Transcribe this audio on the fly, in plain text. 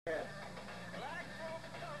That's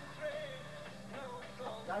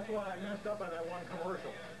why I messed up on that one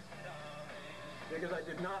commercial, because I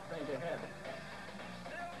did not think ahead.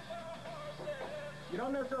 You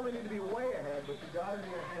don't necessarily need to be way ahead, but you got to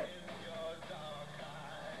be ahead.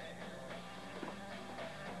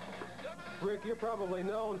 Rick, you're probably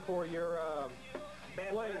known for your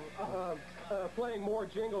playing more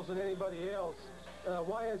jingles than anybody else.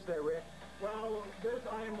 Why is that, Rick? Well,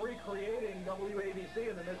 I am recreating WABC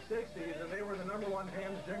in the mid-'60s, and they were the #1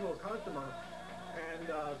 Ham's Jingle customer. And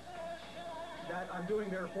that I'm doing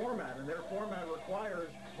their format, and their format requires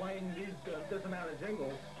playing this amount of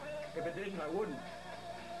jingles. If it didn't, I wouldn't.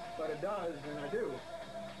 But it does, and I do.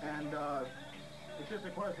 And it's just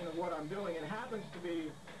a question of what I'm doing. It happens to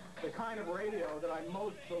be the kind of radio that I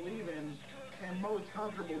most believe in and most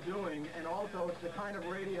comfortable doing, and also it's the kind of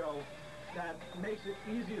radio that makes it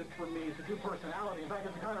easiest for me to do personality. In fact,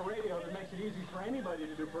 it's the kind of radio that makes it easy for anybody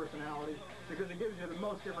to do personality, because it gives you the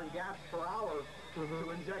most different gaps per hour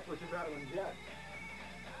to inject what you've got to inject.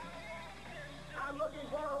 I'm looking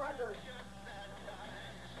for a record.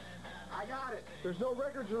 I got it. There's no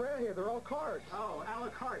records around here. They're all cards. Oh, a la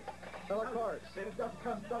carte. A la carte. It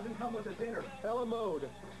doesn't come with a dinner. A la mode.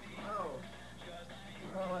 Oh.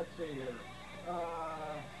 Well, let's see here.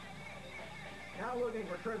 Now looking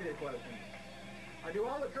for trivia questions. I do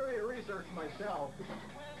all the trivia research myself,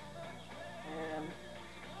 and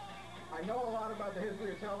I know a lot about the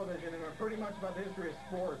history of television and pretty much about the history of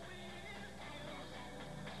sports.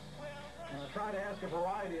 And I try to ask a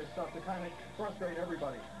variety of stuff to kind of frustrate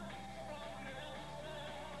everybody.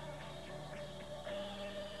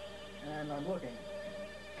 And I'm looking.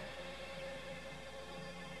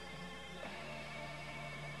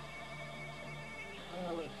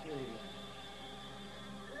 Let's see.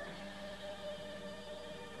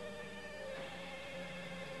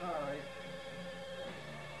 All right.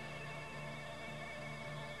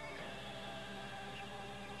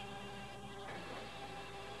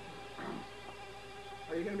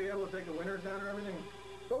 Are you going to be able to take the winners down or everything?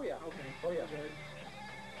 Oh, yeah. Okay. Oh, yeah. Good.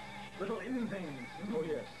 Little in things. Oh,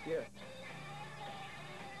 yes. Yes.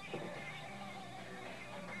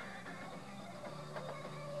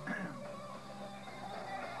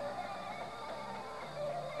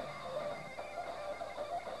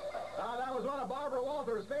 That was one of Barbara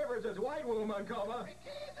Walters' favorites. It's White Woman, KOMA.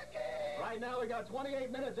 Right now we got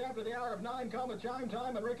 28 minutes after the hour of 9, KOMA chime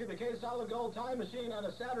time, and Ricky the K Solid Gold Time Machine on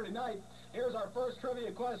a Saturday night. Here's our first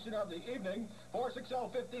trivia question of the evening.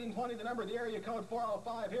 460-1520, the number of the area code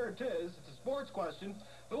 405. Here it is. It's a sports question.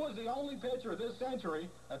 Who was the only pitcher this century,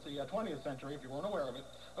 that's the 20th century if you weren't aware of it,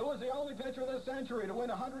 who was the only pitcher this century to win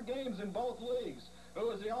 100 games in both leagues? Who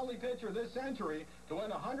was the only pitcher this century to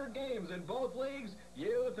win 100 games in both leagues?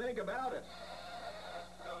 You think about it.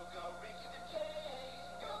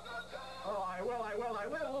 Oh, I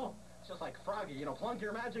will. It's just like Froggy, you know, plunk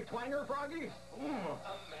your magic twanger, Froggy.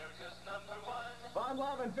 America's #1. Fun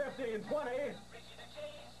loving 1520.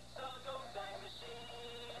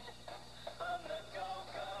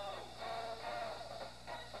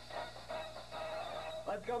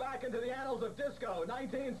 Let's go back into the annals of disco,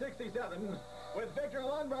 1967, with Victor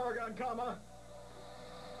Lundberg on KOMA.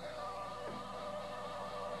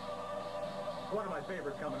 One of my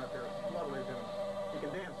favorites coming up here. Lovely tune. You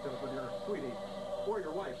can dance to it with your sweetie or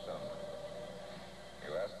your wife. Son,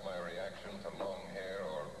 you asked my reaction to long hair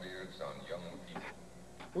or beards on young people.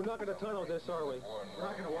 We're not going to tunnel this, are we? We're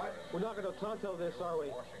not going to what? We're not going to tunnel this, are we?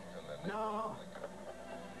 Washington and No.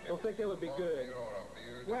 Don't think that would be good.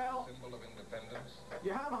 Well, symbol of independence.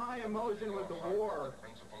 You have high emotion with the war,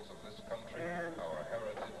 Principles of this country, and our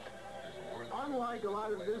heritage is worthy. unlike a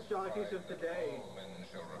lot of disc jockeys of today, All men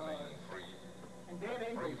shall remain free. and Dan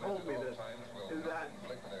Angry told me this, is that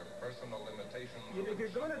Their personal limitations if you're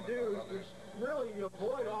going to do, really you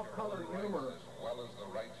avoid off-color humor. as well as the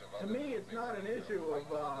rights of To others. me, it's not an issue of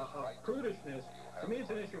prudishness. To me, it's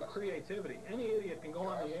an issue of creativity. Any idiot can go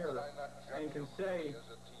on the air and can say,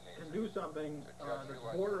 can do something that's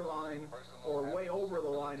borderline or way over the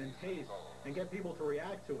line in taste and get people to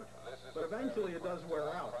react to it. But eventually it does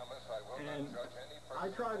wear out. And I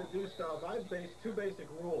try to do stuff. I've based two basic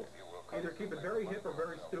rules. Either keep it very hip or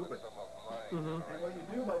very stupid. And what you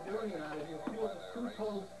do by doing that is you appeal to two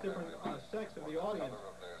total different sects of the audience.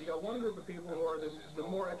 You got one group of people who are the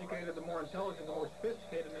more educated, the more intelligent, the more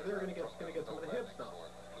sophisticated, and they're going to get some of the hip stuff.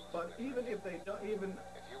 But even if they don't, even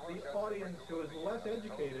the audience who is less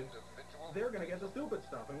educated, they're going to get the stupid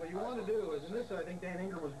stuff. And what you want to do is, and this I think Dan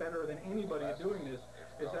Ingram was better than anybody at doing this,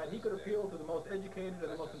 is that he could appeal to the most educated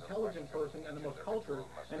and the most intelligent person and the most cultured,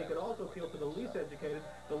 and he could also appeal to the least educated,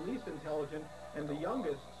 the least intelligent, and the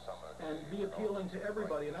youngest, and be appealing to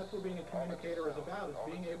everybody. And that's what being a communicator is about, is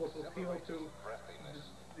being able to appeal to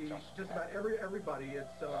just about everybody.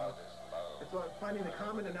 It's about finding the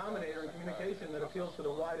common denominator in communication that appeals to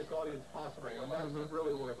the widest audience possible, and that's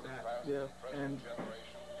really where it's at. Yeah. And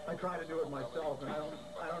I try to do it myself, and I don't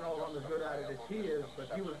know if I'm as good at it as he is, but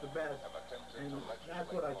he was the best, and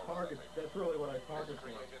that's what I target. That's really what I target for.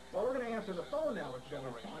 Well, we're going to answer the phone now, which is going to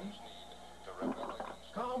be fun.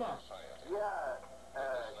 KOMA. Yeah,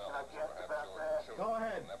 can I guess about that? Go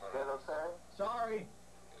ahead. Is that okay? Sorry.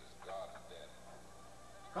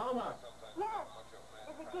 KOMA. Yes.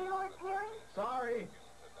 Is it Gaylord Perry? Sorry.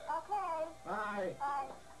 Okay. Bye. Bye.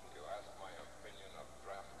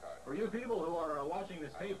 For you people who are watching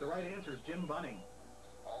this tape, the right answer is Jim Bunning.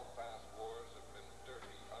 All past wars have been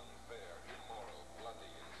dirty, unfair, immoral, bloody,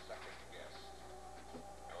 and second-guessed.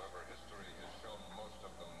 However, history has shown most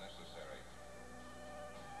of them necessary.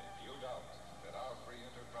 If you doubt that our free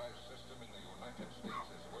enterprise system in the United States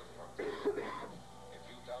is worth protecting, if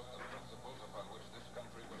you doubt the principles upon which this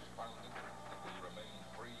country was founded, that we remain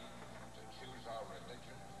free to choose our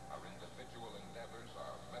religion, our individual endeavors,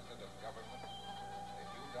 our method of government, if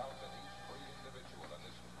you doubt that each free individual in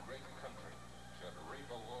this great country should reap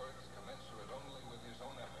awards commensurate only with his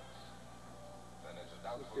own efforts, then it's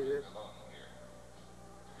doubtful you belong here.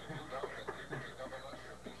 If you doubt that people to govern us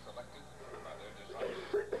should be selected by their desire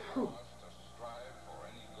to allow us to strive for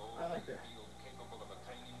any goal we feel capable of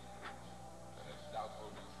attaining, then it's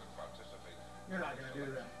doubtful you should participate. You're not going to do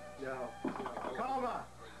that. No. KOMA.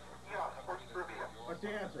 Yeah, first trivia. What's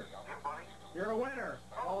the answer? Jim Bunning? You're a winner.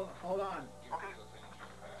 Hold on. Okay.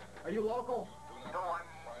 Are you local? No, I'm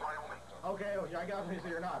Wyoming. Okay, I got me, so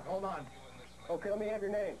you're not. Hold on. Okay, let me have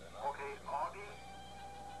your name. Okay, Augie.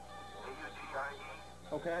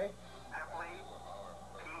 A-U-G-I-E. Okay. Pepley.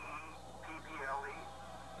 P-E-P-P-L-E.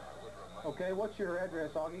 Okay, what's your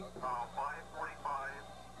address, Augie? 545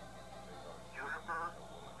 Juniper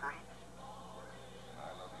Street.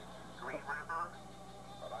 Green River.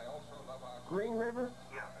 Green River?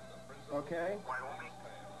 Yeah. Okay. Wyoming.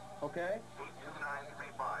 Okay.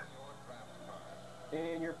 82935.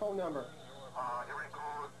 And your phone number? Area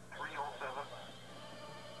code 307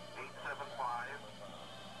 875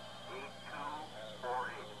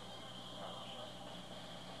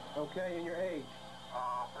 8248. Okay, and your age?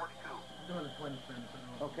 42. I'm doing the twin spin.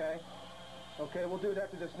 So Okay. Okay, we'll do it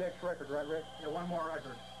after this next record, right, Rick? yeah, one more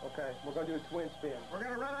record. Okay, we're going to do a twin spin. We're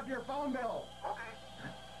going to run up your phone bill. Okay.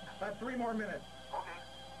 About 3 more minutes. Okay.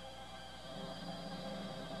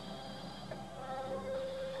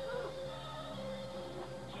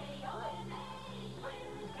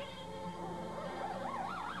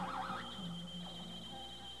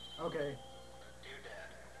 Okay.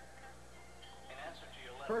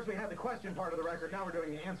 First we had the question part of the record, now we're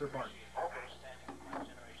doing the answer part. Okay.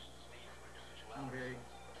 Okay.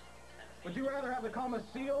 Would you rather have the KOMA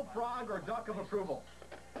seal, frog, or duck of approval?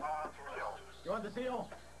 Seal. You want the seal?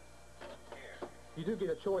 You do get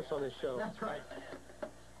a choice on this show. That's right.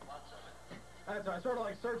 That's right. Sort of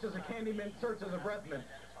like search as a candy mint, search as a breath mint.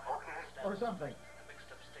 Okay. Or something.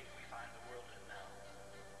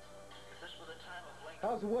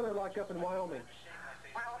 How's the weather like up in Wyoming?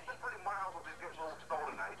 Well, it's been pretty mild. We'll be getting a little snow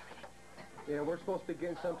tonight. Yeah, we're supposed to be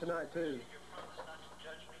getting some tonight, too.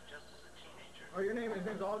 Oh, his name's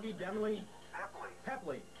Augie Demley?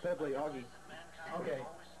 Pepley. Pepley. Augie. Okay.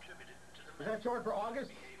 Is that short for August?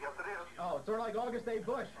 Yes, it is. Oh, it's sort of like August A.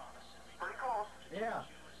 Bush. Pretty close. Yeah.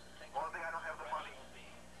 Only thing I don't have the money.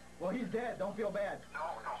 Well, he's dead. Don't feel bad.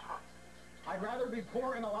 No. I'd rather be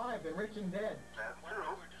poor and alive than rich and dead. That's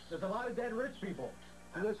true. There's a lot of dead rich people.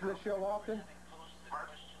 Do you listen to the show often?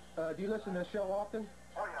 Pardon? Do you listen to the show often?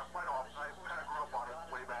 Oh, yeah, quite often. I kind of grew up on it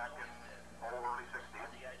way back in early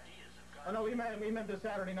 60s. Oh, no, we meant the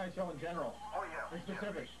Saturday night show in general. Oh, yeah. In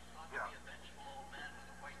specific. Yeah.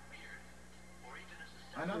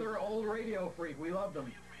 Another old radio freak. We loved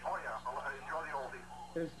them. Oh, yeah. I enjoy the oldies.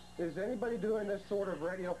 Is anybody doing this sort of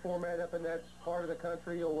radio format up in that part of the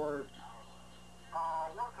country, or?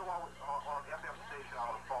 Once in a while on the FM station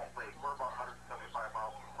out of Salt Lake. We're about 175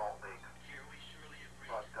 miles from Salt Lake.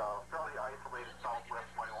 But fairly isolated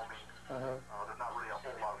southwest Wyoming. There's not really a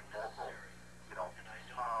whole lot of local, you know.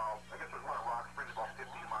 I guess there's one in Rock Springs about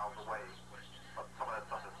 15 miles away. But some of that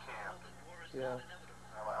stuff is canned. Yeah.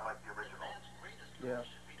 I like the original. Yeah.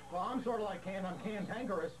 Well, I'm sort of like I'm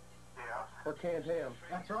cantankerous. Yeah. Or canned ham,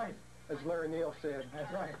 That's right. as Larry Neal said.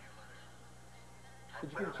 That's right.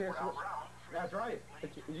 Did you get a chance to? That's right.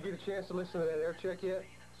 Did you get a chance to listen to that air check yet?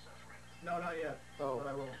 No, not yet. Oh. But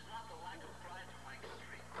I will.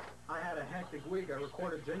 I had a hectic week. I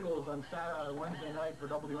recorded jingles on Wednesday night for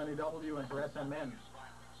WNEW and for SMN.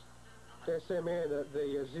 SMA,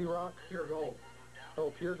 the Z-Rock? Pure gold.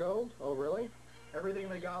 Oh, pure gold? Oh, really? Everything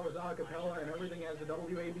they got was a cappella, and everything has the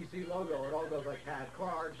WABC logo. It all goes like Pat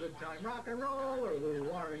Clark, Good Time Rock and Roll, or Lou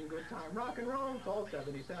Warren, Good Time Rock and Roll. It's all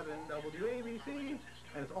 77 WABC,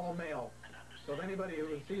 and it's all male. So if anybody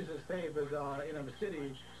who sees this tape is in a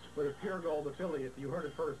city with a pure gold affiliate, you heard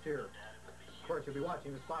it first here. Of course, you'll be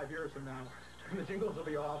watching this 5 years from now, and the jingles will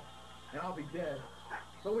be off, and I'll be dead.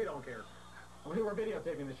 But we don't care. We're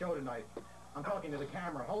videotaping the show tonight. I'm talking to the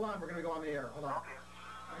camera. Hold on, we're going to go on the air. Hold on.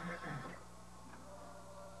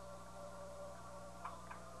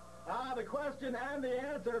 The question and the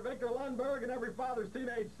answer, Victor Lundberg and every father's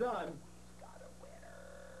teenage son.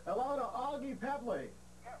 Hello to Augie Pepley.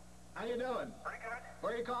 Yeah. How you doing? Pretty good.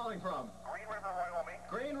 Where are you calling from? Green River, Wyoming.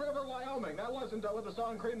 Green River, Wyoming. That wasn't what the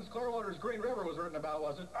song Creedence Clearwater's Green River was written about,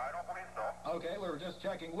 was it? I don't believe so. Okay, we were just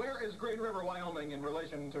checking. Where is Green River, Wyoming in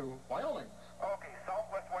relation to Wyoming? Okay,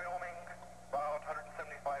 southwest Wyoming, about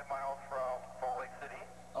 175 miles from Salt Lake City.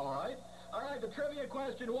 All right. All right, the trivia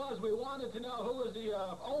question was, we wanted to know who was the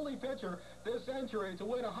only pitcher this century to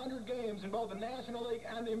win 100 games in both the National League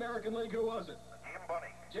and the American League. Who was it? Jim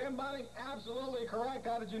Bunning. Jim Bunning, absolutely correct.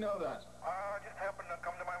 How did you know that? Just happened to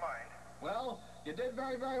come to my mind. Well, you did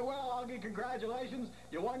very, very well, Augie. Congratulations.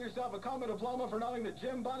 You won yourself a KOMA diploma for knowing that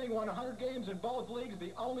Jim Bunning won 100 games in both leagues,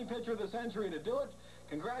 the only pitcher of the century to do it.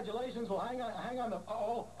 Congratulations. Well, hang on.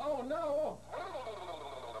 Oh, no.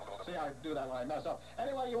 See, I do that when I mess up.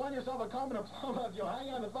 Anyway, you won yourself a KOMA diploma. If you'll hang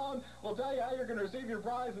on the phone, we'll tell you how you're going to receive your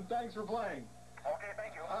prize, and thanks for playing. Okay,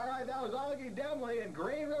 thank you. All right, that was Augie Demley in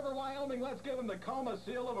Green River, Wyoming. Let's give him the KOMA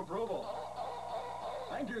seal of approval.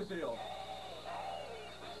 Thank you, seal.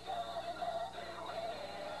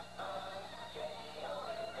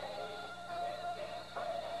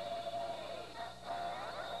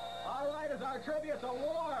 All right, as our tribute to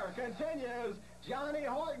war continues, Johnny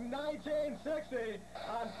Horton, 1960,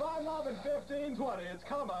 on Fun Lovin' 1520. It's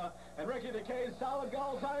KOMA and Ricky DeKay's Solid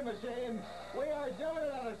Gold Time Machine. We are doing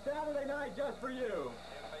it on a Saturday night just for you.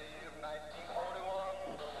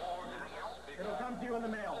 It'll come to you in the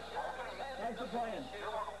mail. Thanks for playing.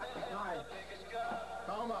 Hi.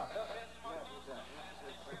 KOMA.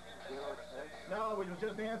 No, we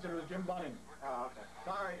just answered. It was Jim Bunning. Oh, okay.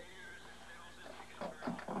 Sorry.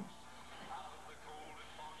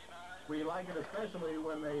 We like it especially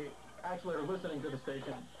when they actually are listening to the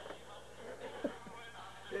station.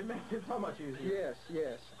 It makes it so much easier. Yes,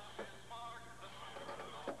 yes.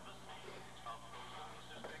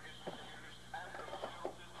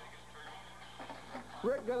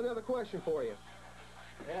 Rick, got another question for you.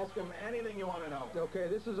 Ask him anything you want to know. Okay,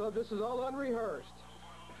 this is all unrehearsed.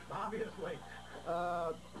 Obviously.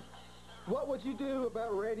 What would you do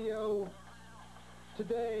about radio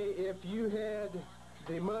today if you had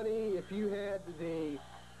the money, if you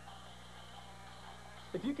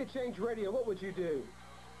could change radio, what would you do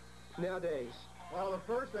nowadays? Well, the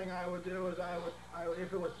first thing I would do is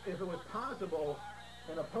if it was possible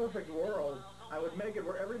in a perfect world, I would make it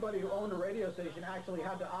where everybody who owned a radio station actually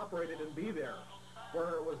had to operate it and be there.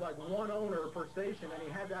 Where it was like one owner per station, and he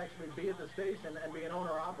had to actually be at the station and be an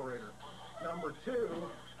owner-operator. Number two,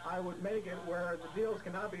 I would make it where the deals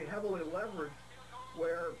cannot be heavily leveraged,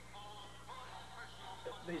 where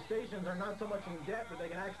the stations are not so much in debt that they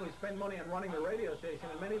can actually spend money on running the radio station.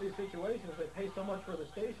 In many of these situations, they pay so much for the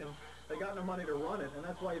station, they got no money to run it, and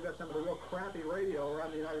that's why you've got some of the real crappy radio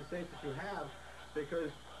around the United States that you have,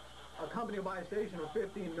 because a company will buy a station for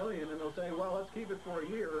 $15 million, and they'll say, well, let's keep it for a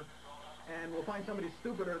year, and we'll find somebody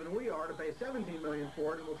stupider than we are to pay $17 million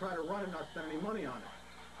for it, and we'll try to run it and not spend any money on it.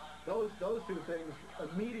 Those two things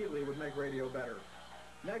immediately would make radio better.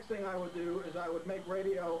 Next thing I would do is I would make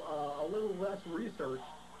radio a little less research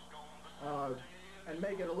and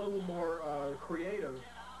make it a little more creative,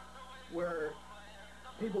 where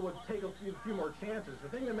people would take a few more chances. The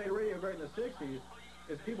thing that made radio great in the 60s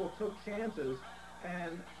is people took chances,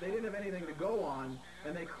 and they didn't have anything to go on,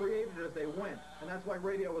 and they created it as they went. And that's why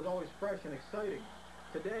radio was always fresh and exciting.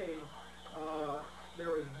 Today,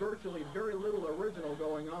 there is virtually very little original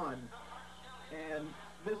going on. And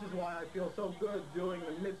this is why I feel so good doing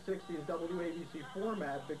the mid-60s WABC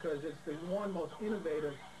format, because it's the one most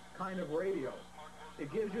innovative kind of radio.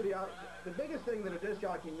 It gives you the biggest thing that a disc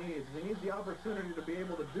jockey needs is he needs the opportunity to be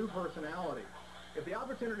able to do personality. If the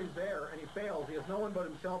opportunity's there and he fails, he has no one but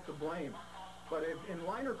himself to blame. But if in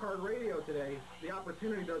liner card radio today, the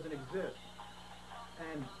opportunity doesn't exist.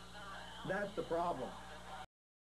 And that's the problem.